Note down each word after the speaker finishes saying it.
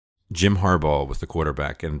Jim Harbaugh was the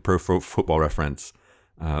quarterback, and Football Reference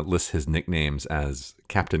lists his nicknames as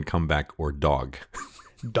Captain Comeback or Dog.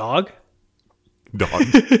 Dog? Dog.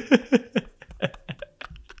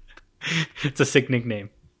 It's a sick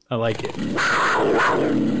nickname. I like it.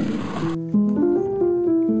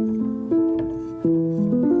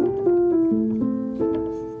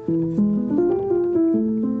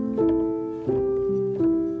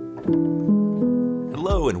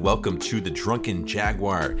 Hello and welcome to the Drunken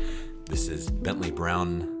Jaguar. This is Bentley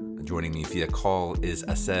Brown. Joining me via call is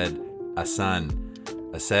Ased Hassan.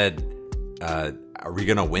 Ased, are we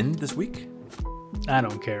gonna win this week? I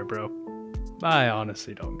don't care, bro. I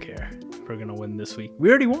honestly don't care if we're gonna win this week. We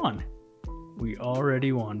already won.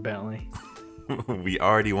 Bentley. We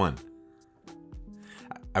already won.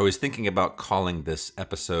 I was thinking about calling this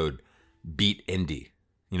episode Beat Indy.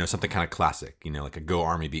 You know, something kind of classic. You know, like a Go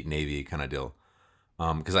Army Beat Navy kind of deal.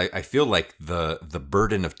 Because I feel like the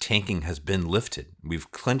burden of tanking has been lifted. We've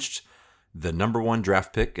clinched the number one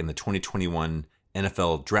draft pick in the 2021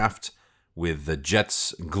 NFL Draft with the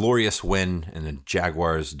Jets' glorious win and the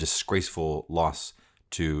Jaguars' disgraceful loss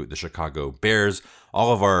to the Chicago Bears.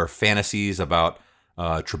 All of our fantasies about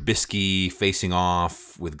Trubisky facing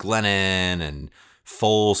off with Glennon and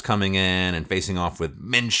Foles coming in and facing off with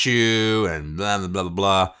Minshew and blah, blah, blah, blah,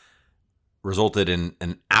 blah, resulted in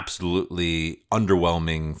an absolutely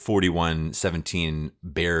underwhelming 41-17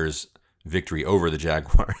 Bears victory over the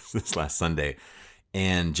Jaguars this last Sunday.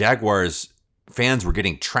 And Jaguars fans were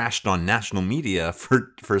getting trashed on national media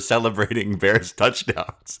for celebrating Bears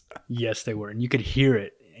touchdowns. Yes, they were. And you could hear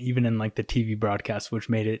it even in like the TV broadcast, which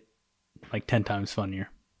made it like 10 times funnier.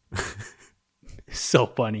 So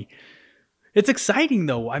funny. It's exciting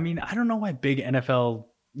though. I mean, I don't know why big NFL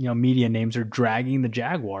media names are dragging the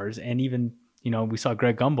Jaguars, and even, we saw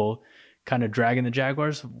Greg Gumbel kind of dragging the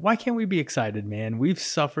Jaguars. Why can't we be excited, man? We've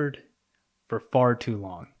suffered for far too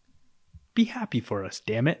long. Be happy for us,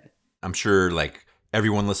 damn it. I'm sure like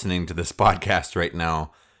everyone listening to this podcast right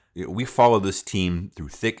now, we follow this team through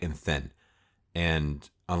thick and thin. And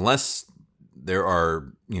unless there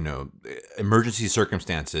are, emergency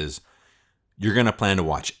circumstances, you're going to plan to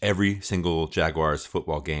watch every single Jaguars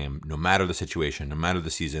football game, no matter the situation, no matter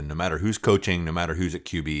the season, no matter who's coaching, no matter who's at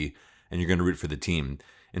QB, and you're going to root for the team.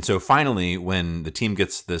 And so finally, when the team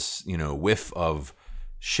gets this, whiff of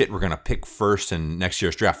shit, we're going to pick first in next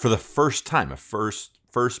year's draft for the first time, a first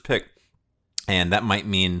pick, and that might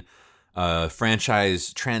mean a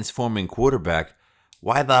franchise transforming quarterback,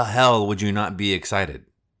 why the hell would you not be excited?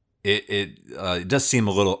 It does seem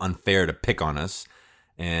a little unfair to pick on us.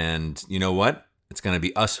 And you know what? It's going to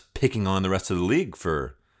be us picking on the rest of the league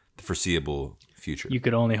for the foreseeable future. You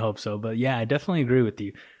could only hope so. But yeah, I definitely agree with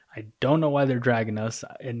you. I don't know why they're dragging us.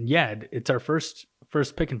 And yeah, it's our first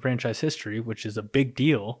pick in franchise history, which is a big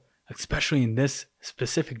deal, especially in this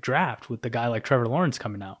specific draft with the guy like Trevor Lawrence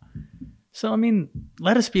coming out. So, I mean,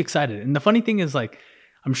 let us be excited. And the funny thing is, like,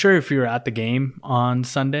 I'm sure if you're at the game on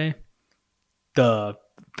Sunday, the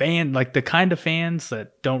kind of fans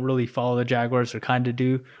that don't really follow the Jaguars or kind of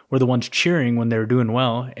do were the ones cheering when they were doing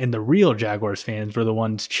well, and the real Jaguars fans were the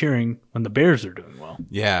ones cheering when the Bears are doing well.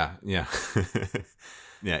 Yeah.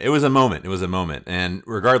 Yeah, it was a moment. And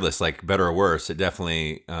regardless, like better or worse, it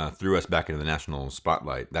definitely threw us back into the national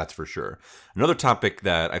spotlight. That's for sure. Another topic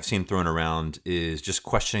that I've seen thrown around is just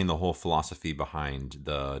questioning the whole philosophy behind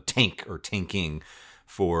the tank or tanking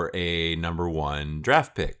for a number one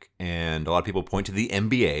draft pick. And a lot of people point to the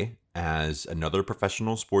NBA as another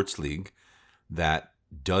professional sports league that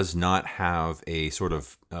does not have a sort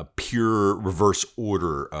of pure reverse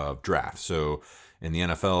order of draft. So in the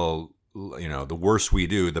NFL, the worse we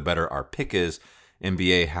do, the better our pick is.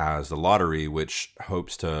 NBA has the lottery, which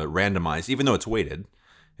hopes to randomize, even though it's weighted,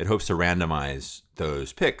 it hopes to randomize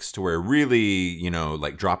those picks to where really,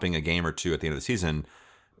 like dropping a game or two at the end of the season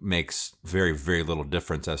makes very, very little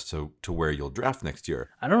difference as to where you'll draft next year.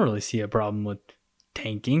 I don't really see a problem with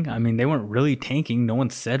tanking. I mean, they weren't really tanking. No one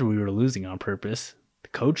said we were losing on purpose. The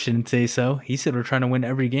coach didn't say so. He said we're trying to win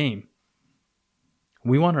every game.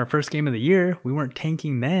 We won our first game of the year. We weren't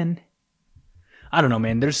tanking then. I don't know,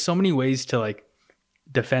 man. There's so many ways to like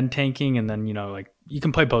defend tanking, and then, you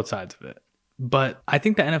can play both sides of it. But I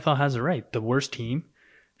think the NFL has it right. The worst team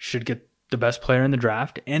should get the best player in the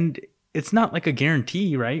draft, and it's not like a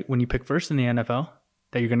guarantee, right? When you pick first in the NFL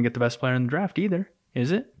that you're going to get the best player in the draft either,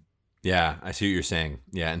 is it? Yeah, I see what you're saying.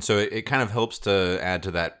 Yeah, and so it kind of helps to add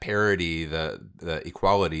to that parity, the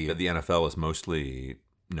equality that the NFL is mostly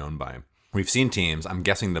known by. We've seen teams, I'm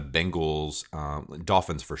guessing the Bengals,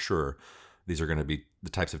 Dolphins for sure. These are going to be the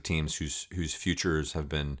types of teams whose futures have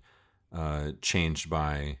been changed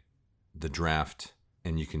by the draft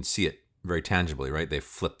and you can see it very tangibly, right? They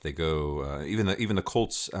flip, they go. Even the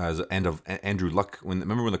Colts as end of Andrew Luck.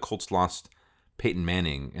 Remember when the Colts lost Peyton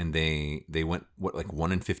Manning and they went like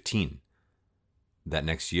 1-15 that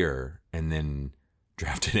next year, and then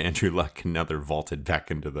drafted Andrew Luck, and now they're vaulted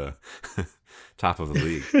back into the top of the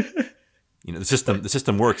league. The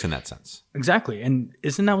system works in that sense. Exactly. And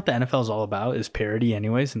isn't that what the NFL is all about, is parity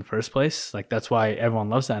anyways in the first place? Like, that's why everyone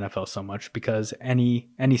loves the NFL so much, because any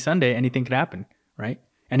Sunday, anything could happen, right?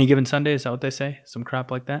 Any given Sunday, is that what they say? Some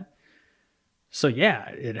crap like that. So yeah,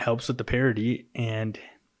 it helps with the parity, and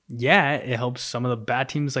yeah, it helps some of the bad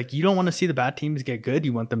teams. Like, you don't want to see the bad teams get good.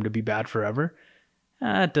 You want them to be bad forever.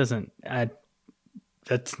 That's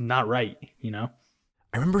not right,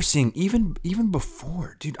 I remember seeing even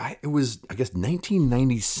before, dude. It was, I guess,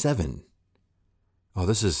 1997.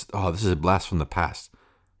 This is a blast from the past.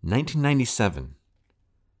 1997.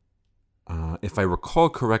 If I recall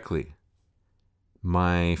correctly,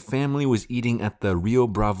 my family was eating at the Rio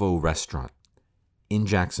Bravo restaurant in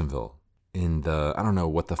Jacksonville. In the, I don't know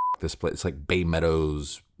what the this place. It's like Bay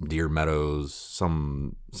Meadows, Deer Meadows,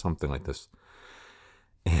 something like this.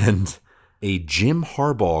 And a Jim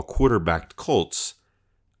Harbaugh quarterbacked Colts,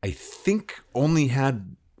 I think, only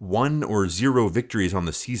had 1 or 0 victories on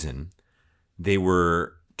the season. They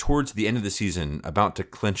were, towards the end of the season, about to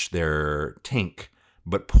clinch their tank,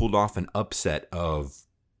 but pulled off an upset of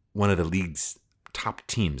one of the league's top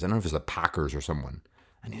teams. I don't know if it's the Packers or someone.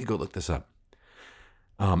 I need to go look this up.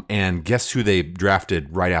 And guess who they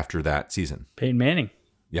drafted right after that season? Peyton Manning.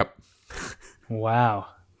 Yep. Wow.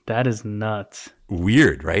 That is nuts.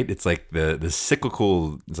 Weird, right? It's like the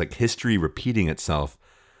cyclical, it's like history repeating itself.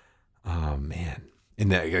 Oh, man.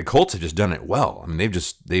 And the Colts have just done it well. I mean,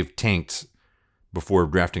 they've tanked before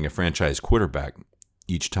drafting a franchise quarterback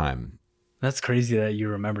each time. That's crazy that you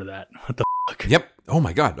remember that. What the fuck? Yep. Oh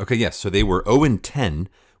my God. Okay, yes. So they were 0-10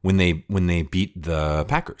 when they beat the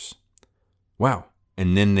Packers. Wow.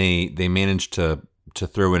 And then they managed to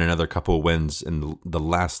throw in another couple of wins in the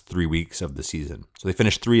last 3 weeks of the season. So they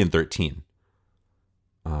finished 3-13,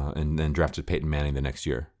 and then drafted Peyton Manning the next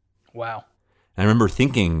year. Wow. And I remember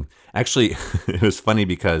thinking, actually, it was funny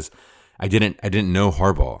because I didn't know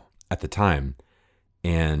Harbaugh at the time,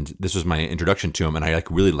 and this was my introduction to him, and I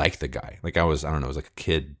really liked the guy. Like, I was like a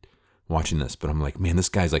kid watching this, but I'm like, man, this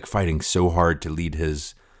guy's like fighting so hard to lead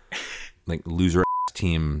his like loser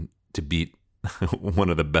team to beat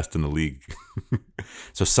one of the best in the league.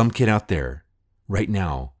 So some kid out there right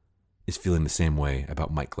now is feeling the same way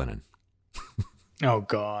about Mike Glennon. Oh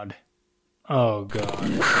God. So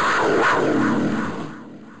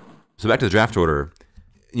back to the draft order.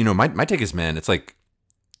 My take is, man, it's like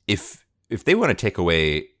if they want to take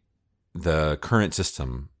away the current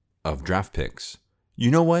system of draft picks,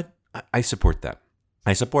 you know what? I support that.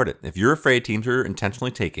 I support it. If you're afraid teams are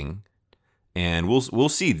intentionally taking, and we'll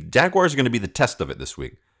see. Jaguars are going to be the test of it this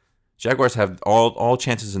week. Jaguars have all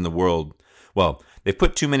chances in the world. Well, they've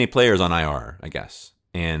put too many players on IR, I guess.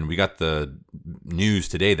 And we got the news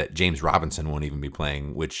today that James Robinson won't even be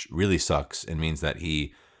playing, which really sucks and means that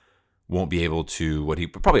he won't be able to, what he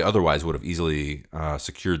probably otherwise would have easily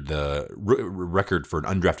secured the record for an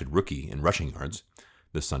undrafted rookie in rushing yards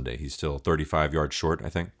this Sunday. He's still 35 yards short, I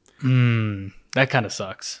think. That kind of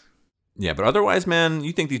sucks. Yeah, but otherwise, man,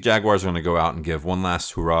 you think these Jaguars are going to go out and give one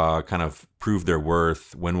last hurrah, kind of prove their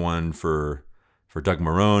worth, win one for Doug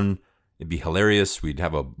Marrone. It'd be hilarious. We'd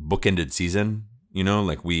have a bookended season.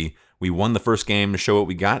 Like we won the first game to show what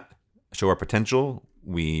we got, show our potential.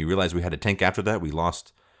 We realized we had a tank after that. We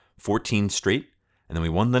lost 14 straight, and then we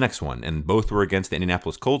won the next one. And both were against the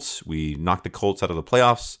Indianapolis Colts. We knocked the Colts out of the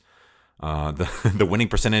playoffs. The winning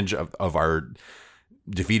percentage of our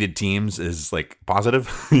defeated teams is like positive.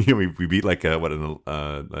 we beat like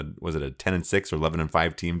was it a 10-6 or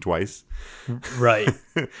 11-5 team twice? Right.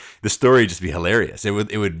 The story would just be hilarious. It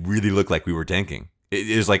would really look like we were tanking.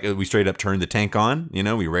 It was like we straight up turned the tank on.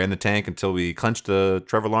 We ran the tank until we clinched the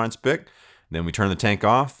Trevor Lawrence pick. Then we turned the tank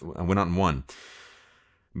off and went out and won.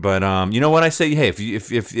 But you know what I say? Hey,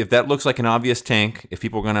 if that looks like an obvious tank, if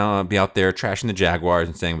people are gonna be out there trashing the Jaguars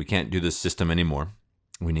and saying we can't do this system anymore,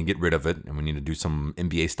 we need to get rid of it, and we need to do some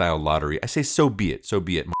NBA-style lottery. I say so be it,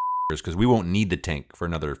 because we won't need the tank for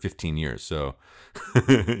another 15 years. So,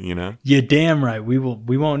 You're damn right. We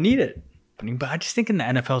won't need it. But I just think in the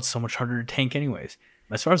NFL, it's so much harder to tank anyways.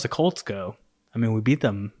 As far as the Colts go, I mean, we beat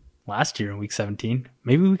them last year in Week 17.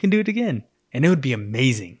 Maybe we can do it again, and it would be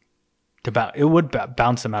amazing. It would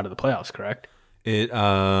bounce them out of the playoffs, correct?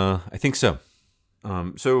 I think so.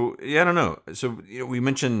 So yeah, I don't know. So we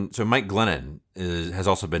mentioned Mike Glennon has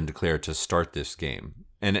also been declared to start this game,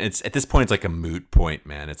 And it's at this point, it's like a moot point,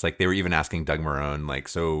 man. It's like they were even asking Doug Marrone, like,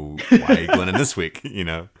 so why are you Glennon this week?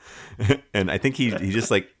 And I think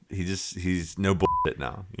he's no bullshit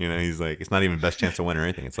now. He's like, it's not even best chance to win or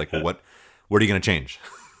anything. It's like, well, what are you going to change?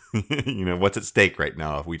 What's at stake right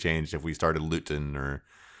now if we started Luton or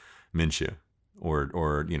Minshew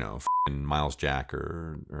or Miles Jack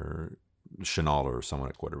or Chenault or someone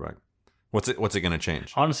at quarterback? What's it going to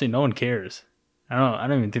change? Honestly, no one cares. I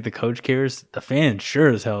don't even think the coach cares. The fans sure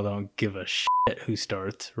as hell don't give a shit who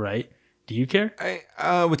starts, right? Do you care?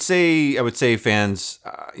 I would say fans,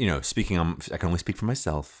 I can only speak for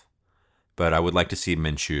myself, but I would like to see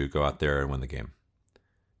Minshew go out there and win the game.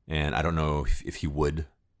 And I don't know if he would,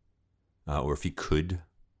 or if he could,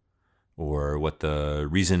 or what the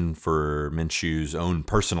reason for Minshew's own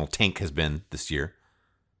personal tank has been this year.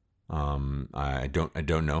 I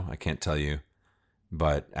don't know. I can't tell you.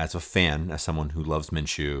 But as a fan, as someone who loves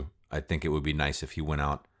Minshew, I think it would be nice if he went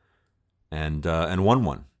out and won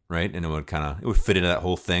one, right? And it would fit into that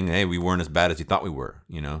whole thing. Hey, we weren't as bad as you thought we were,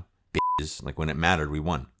 bitches. Like when it mattered, we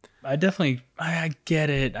won. I get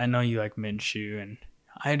it. I know you like Minshew, and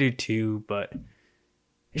I do too. But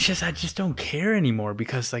it's just I just don't care anymore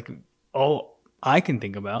because like all I can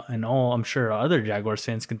think about, and all I'm sure other Jaguars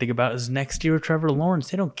fans can think about, is next year with Trevor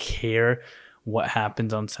Lawrence. They don't care what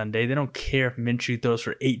happens on Sunday. They don't care if Minshew throws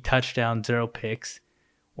for 8 touchdowns, 0 picks,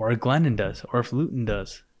 or if Glennon does, or if Luton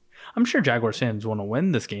does. I'm sure Jaguars fans want to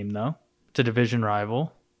win this game, though. It's a division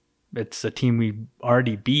rival. It's a team we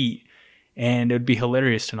already beat, and it would be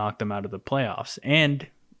hilarious to knock them out of the playoffs. And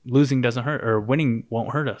losing doesn't hurt, or winning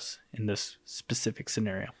won't hurt us in this specific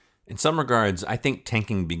scenario. In some regards, I think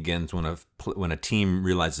tanking begins when a team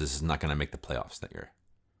realizes it's not going to make the playoffs that year.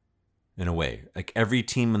 In a way, like every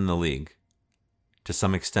team in the league, to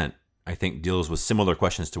some extent, I think deals with similar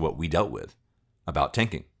questions to what we dealt with about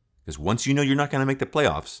tanking. Because once you know you're not going to make the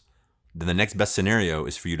playoffs, then the next best scenario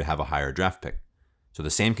is for you to have a higher draft pick. So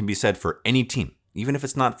the same can be said for any team, even if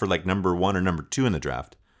it's not for like number 1 or number 2 in the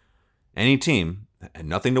draft. Any team, and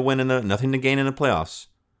nothing to nothing to gain in the playoffs.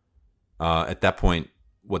 At that point,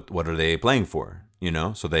 what are they playing for?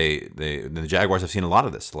 So the Jaguars have seen a lot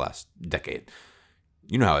of this the last decade.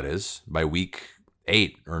 You know how it is. By week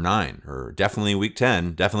 8 or 9, or definitely week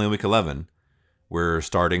 10, definitely week 11, we're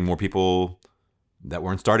starting more people that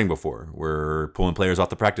weren't starting before. We're pulling players off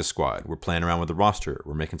the practice squad. We're playing around with the roster.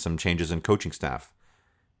 We're making some changes in coaching staff.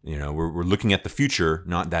 We're looking at the future,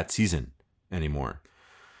 not that season anymore.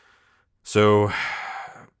 So,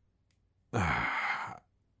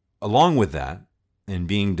 along with that, and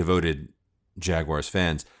being devoted Jaguars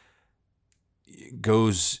fans,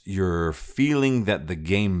 goes your feeling that the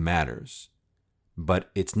game matters,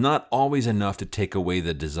 but it's not always enough to take away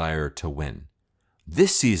the desire to win.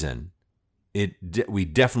 This season, we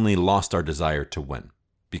definitely lost our desire to win,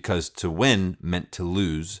 because to win meant to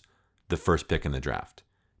lose the first pick in the draft,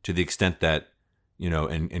 to the extent that,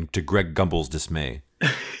 and to Greg Gumbel's dismay,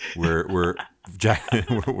 we're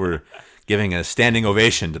giving a standing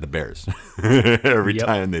ovation to the Bears every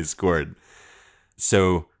time they scored.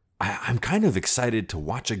 So I'm kind of excited to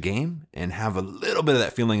watch a game and have a little bit of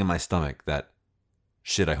that feeling in my stomach that,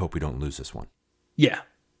 shit, I hope we don't lose this one. Yeah,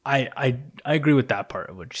 I agree with that part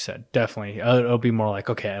of what you said. Definitely. It'll be more like,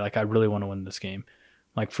 okay, like I really want to win this game,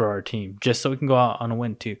 like for our team, just so we can go out on a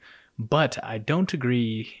win too. But I don't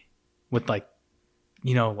agree with like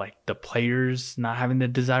the players not having the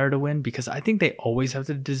desire to win, because I think they always have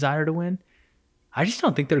the desire to win. I just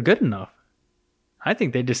don't think they're good enough. I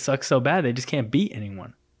think they just suck so bad they just can't beat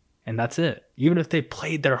anyone. And that's it. Even if they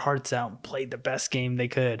played their hearts out and played the best game they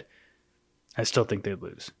could, I still think they'd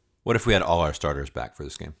lose. What if we had all our starters back for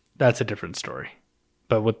this game? That's a different story.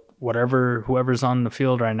 But with whoever's on the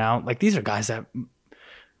field right now, like these are guys that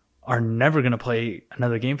are never going to play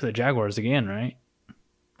another game for the Jaguars again, right?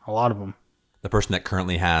 A lot of them. The person that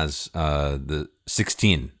currently has the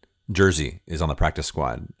 16 jersey is on the practice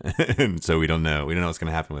squad. And so we don't know. We don't know what's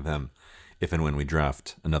going to happen with him if and when we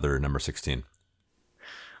draft another number 16.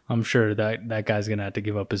 I'm sure that guy's going to have to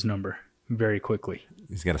give up his number very quickly.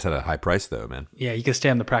 He's got to set a high price, though, man. Yeah, you can stay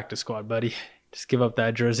on the practice squad, buddy. Just give up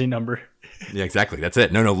that jersey number. Yeah, exactly. That's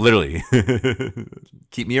it. No, literally.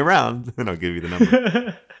 Keep me around, and I'll give you the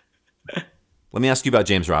number. Let me ask you about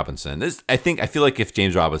James Robinson. I feel like if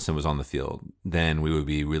James Robinson was on the field, then we would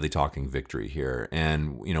be really talking victory here.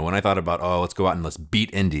 And, when I thought about, let's go out and let's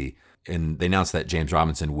beat Indy, and they announced that James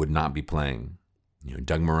Robinson would not be playing,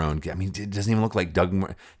 Doug Marrone, it doesn't even look like Doug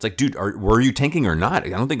Marrone. It's like, dude, were you tanking or not? I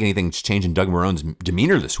don't think anything's changed in Doug Marrone's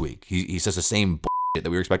demeanor this week. He says the same bullshit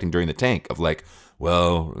that we were expecting during the tank of like,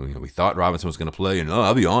 well, we thought Robinson was going to play, and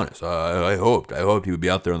I'll be honest, I hoped he would be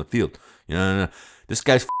out there on the field. No. This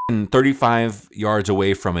guy's 35 yards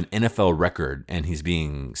away from an NFL record, and he's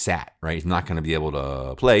being sat, right? He's not going to be able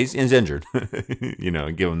to play. He's injured,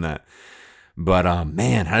 give him that. But,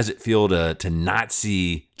 man, how does it feel to not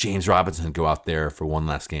see James Robinson go out there for one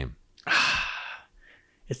last game?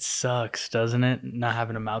 It sucks, doesn't it? Not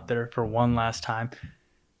having him out there for one last time.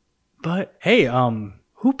 But, hey,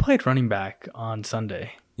 who played running back on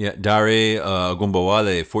Sunday? Yeah, Dare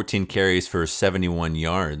Ogunbowale, 14 carries for 71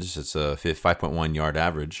 yards. It's a 5.1 yard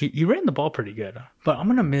average. He ran the ball pretty good. But I'm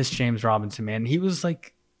going to miss James Robinson, man. He was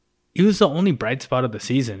the only bright spot of the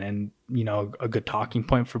season, and, a good talking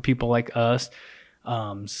point for people like us,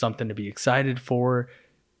 something to be excited for.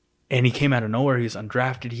 And he came out of nowhere. He was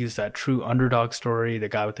undrafted. He was that true underdog story, the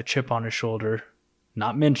guy with the chip on his shoulder.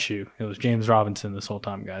 Not Minshew. It was James Robinson this whole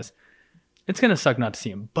time, guys. It's going to suck not to see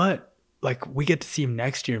him. But, we get to see him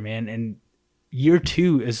next year, man. And year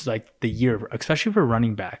 2 is, the year, especially for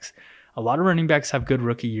running backs. A lot of running backs have good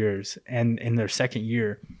rookie years. And in their second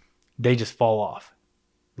year, they just fall off.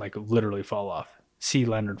 Literally fall off. See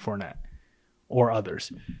Leonard Fournette or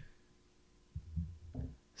others.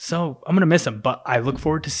 So I'm gonna miss him, but I look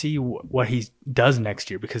forward to see what he does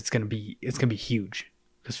next year, because it's gonna be huge.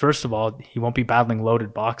 Because first of all, he won't be battling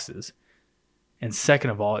loaded boxes, and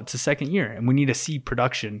second of all, it's a second year, and we need to see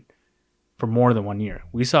production for more than 1 year.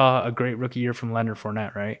 We saw a great rookie year from Leonard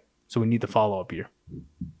Fournette, right? So we need the follow-up year.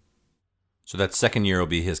 So that second year will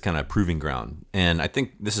be his kind of proving ground. And I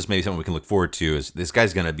think this is maybe something we can look forward to, is this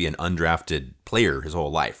guy's going to be an undrafted player his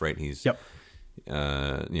whole life, right? He's, yep.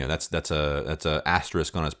 That's a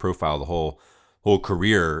asterisk on his profile the whole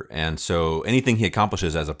career. And so anything he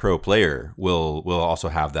accomplishes as a pro player will also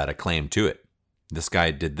have that acclaim to it. This guy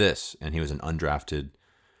did this, and he was an undrafted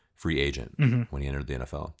free agent when he entered the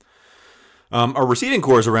NFL. Our receiving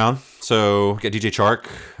core is around. So we got DJ Chark,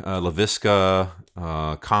 Laviska,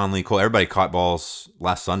 Conley, Cole. Everybody caught balls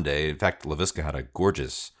last Sunday. In fact, Laviska had a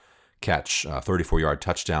gorgeous catch, 34-yard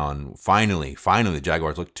touchdown. Finally, the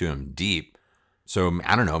Jaguars looked to him deep. So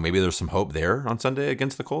I don't know. Maybe there's some hope there on Sunday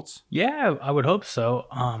against the Colts. Yeah, I would hope so.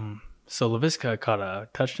 So Laviska caught a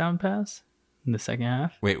touchdown pass in the second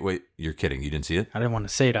half. Wait, you're kidding? You didn't see it? I didn't want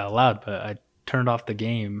to say it out loud, but I turned off the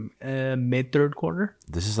game mid-third quarter.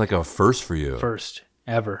 This is like a first for you. First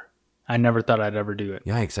ever. I never thought I'd ever do it.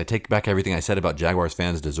 Yikes. I take back everything I said about Jaguars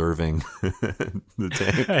fans deserving the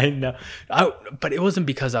tank. I know. But it wasn't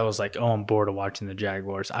because I was like, oh, I'm bored of watching the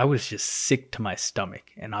Jaguars. I was just sick to my stomach.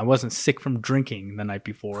 And I wasn't sick from drinking the night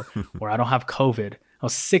before, or I don't have COVID. I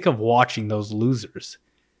was sick of watching those losers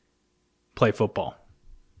play football.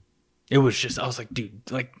 It was just, I was like, dude,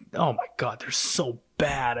 oh my God, they're so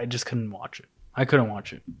bad. I just couldn't watch it. I couldn't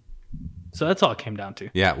watch it. So that's all it came down to.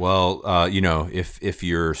 Yeah, well, if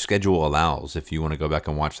your schedule allows, if you want to go back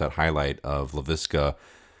and watch that highlight of Laviska,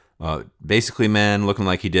 basically, man, looking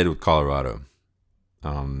like he did with Colorado.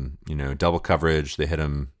 Double coverage. They hit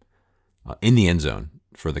him in the end zone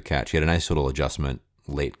for the catch. He had a nice little adjustment,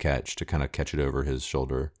 late catch to kind of catch it over his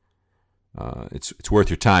shoulder. It's worth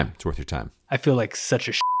your time. It's worth your time. I feel like such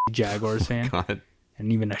a Jaguars fan. God.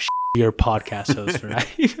 And even a your podcast host for not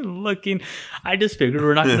even looking. I just figured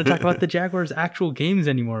we're not going to talk about the Jaguars' actual games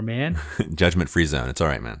anymore, man. Judgment-free zone. It's all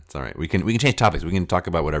right, man. It's all right. We can change topics. We can talk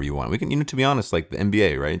about whatever you want. We can, to be honest, like the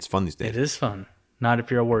NBA, right? It's fun these days. It is fun. Not if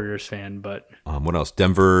you're a Warriors fan, but what else?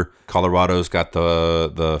 Denver, Colorado's got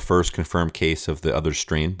the first confirmed case of the other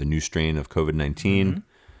strain, the new strain of COVID-19. Mm-hmm.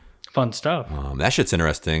 Fun stuff. That shit's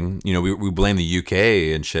interesting. We blame the UK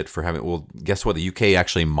and shit for having. Well, guess what? The UK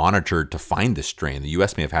actually monitored to find this strain. The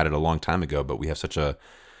US may have had it a long time ago, but we have such a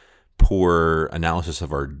poor analysis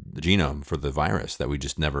of our genome for the virus that we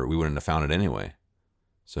wouldn't have found it anyway.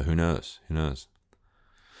 So who knows? Who knows?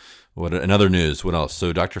 What another news? What else?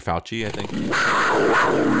 So Dr. Fauci, I think.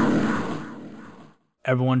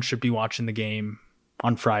 Everyone should be watching the game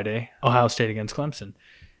on Friday, Ohio State against Clemson.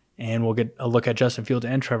 And we'll get a look at Justin Fields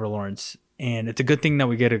and Trevor Lawrence. And it's a good thing that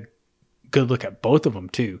we get a good look at both of them,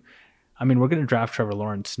 too. I mean, we're going to draft Trevor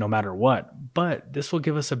Lawrence no matter what. But this will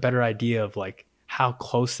give us a better idea of, how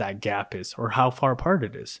close that gap is or how far apart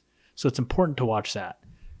it is. So it's important to watch that.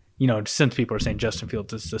 Since people are saying Justin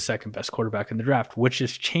Fields is the second best quarterback in the draft, which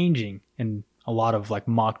is changing in a lot of,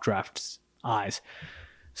 mock drafts' eyes.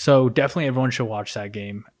 So definitely everyone should watch that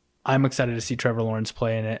game. I'm excited to see Trevor Lawrence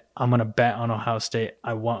play in it. I'm going to bet on Ohio State.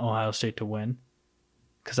 I want Ohio State to win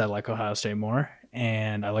because I like Ohio State more.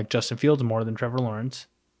 And I like Justin Fields more than Trevor Lawrence.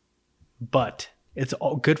 But it's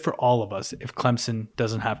all good for all of us if Clemson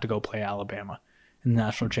doesn't have to go play Alabama in the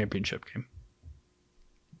national championship game.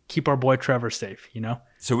 keep our boy Trevor safe, you know?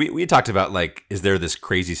 So we talked about, like, is there this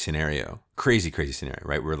crazy scenario,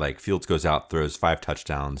 right? Where, like, Fields goes out, throws 5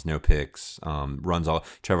 touchdowns, no picks, runs all,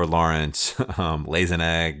 Trevor Lawrence, lays an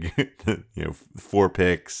egg, 4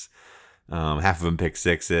 picks, half of them pick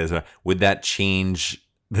sixes. Would that change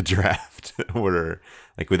the draft? Or,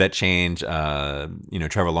 like, would that change, Trevor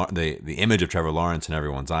the image of Trevor Lawrence in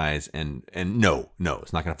everyone's eyes? And no,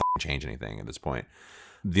 it's not going to change anything at this point.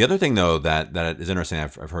 The other thing, though, that is interesting,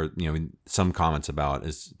 I've heard some comments about,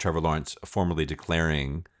 is Trevor Lawrence formally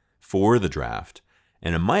declaring for the draft.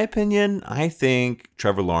 And in my opinion, I think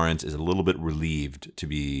Trevor Lawrence is a little bit relieved to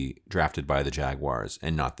be drafted by the Jaguars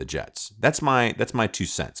and not the Jets. That's my 2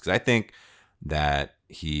 cents, because I think that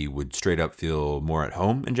he would straight up feel more at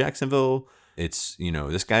home in Jacksonville. It's,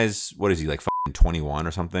 this guy's, what is he, like 21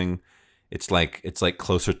 or something? It's like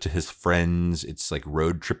closer to his friends. It's like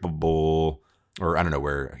road trippable. Or I don't know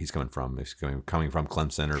where he's coming from. He's coming from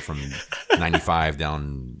Clemson or from 95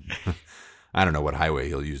 down. I don't know what highway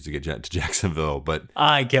he'll use to get to Jacksonville, but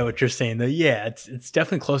I get what you're saying, though. Yeah, it's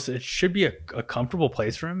definitely close. It should be a comfortable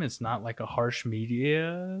place for him. It's not like a harsh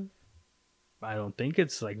media. I don't think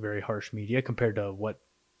it's like very harsh media compared to what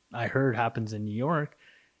I heard happens in New York.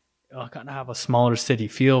 It'll kind of have a smaller city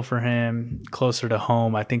feel for him, closer to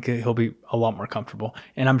home. I think he'll be a lot more comfortable,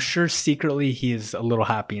 and I'm sure secretly he is a little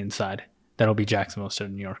happy inside. That'll be Jacksonville instead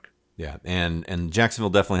of New York. Yeah, and Jacksonville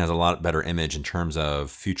definitely has a lot better image in terms of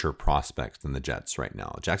future prospects than the Jets right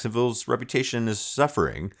now. Jacksonville's reputation is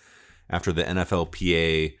suffering after the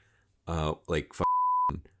NFLPA,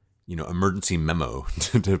 emergency memo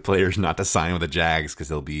to players not to sign with the Jags because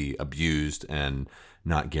they'll be abused and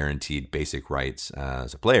not guaranteed basic rights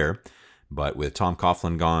as a player. But with Tom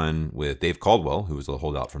Coughlin gone, with Dave Caldwell, who was a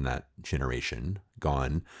holdout from that generation,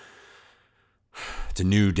 gone, it's a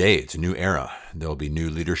new day. It's a new era. There'll be new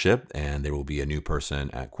leadership, and there will be a new person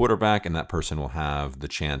at quarterback, and that person will have the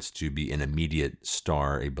chance to be an immediate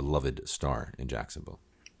star, a beloved star in Jacksonville.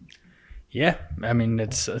 Yeah, I mean,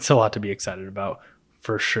 it's a lot to be excited about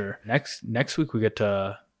for sure. Next week we get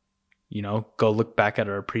to, go look back at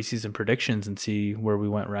our preseason predictions and see where we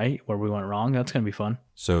went right, where we went wrong. That's going to be fun.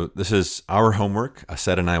 So this is our homework.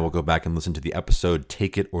 Asad and I will go back and listen to the episode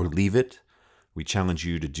Take It or Leave It. We challenge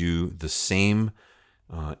you to do the same.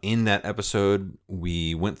 In that episode,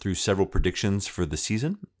 we went through several predictions for the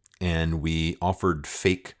season, and we offered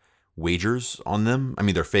fake wagers on them. I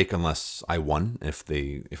mean, they're fake unless I won.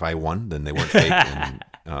 If I won, then they weren't fake, and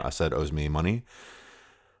Asad owes me money.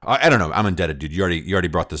 I don't know. I'm indebted, dude. You already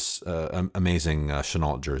brought this amazing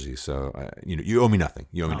Chenault jersey, so you owe me nothing.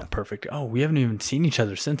 You owe me nothing. Perfect. Oh, we haven't even seen each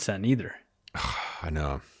other since then either. I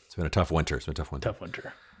know. It's been a tough winter. Tough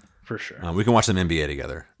winter. For sure. We can watch some NBA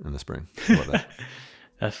together in the spring. I love that.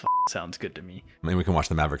 That sounds good to me. I mean, we can watch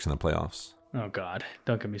the Mavericks in the playoffs. Oh God,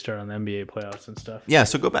 don't get me started on the NBA playoffs and stuff. Yeah,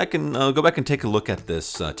 so go back and take a look at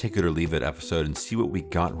this Take It or Leave It episode and see what we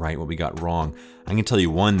got right, what we got wrong. I can tell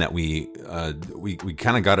you one that we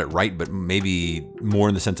kind of got it right, but maybe more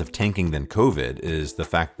in the sense of tanking than COVID, is the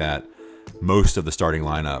fact that most of the starting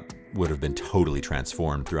lineup would have been totally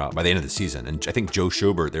transformed by the end of the season. And I think Joe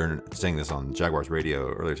Schobert, they're saying this on Jaguars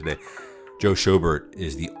radio earlier today, Joe Schobert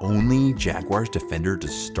is the only Jaguars defender to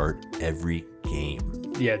start every game.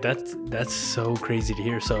 Yeah, that's so crazy to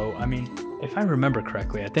hear. So, I mean, if I remember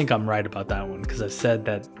correctly, I think I'm right about that one, because I said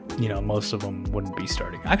that, most of them wouldn't be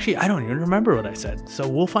starting. Actually, I don't even remember what I said. So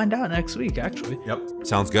we'll find out next week, actually. Yep.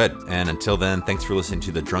 Sounds good. And until then, thanks for listening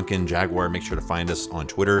to The Drunken Jaguar. Make sure to find us on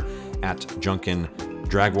Twitter at Drunken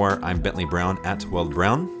Jaguar. I'm Bentley Brown at Weld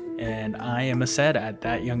Brown. And I am Asad at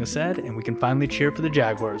That Young Asad. And we can finally cheer for the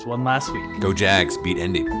Jaguars one last week. Go Jags. Beat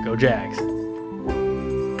Indy. Go Jags.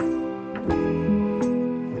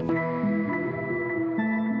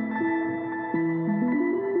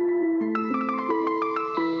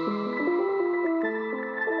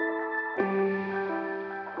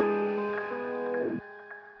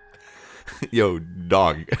 Yo,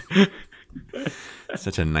 dog.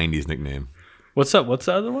 Such a 90s nickname. What's up? What's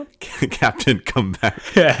the other one? Captain Comeback.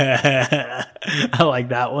 I like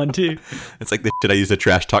that one too. It's like the shit I used to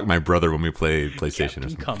trash talk my brother when we played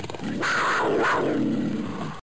PlayStation. Captain Comeback.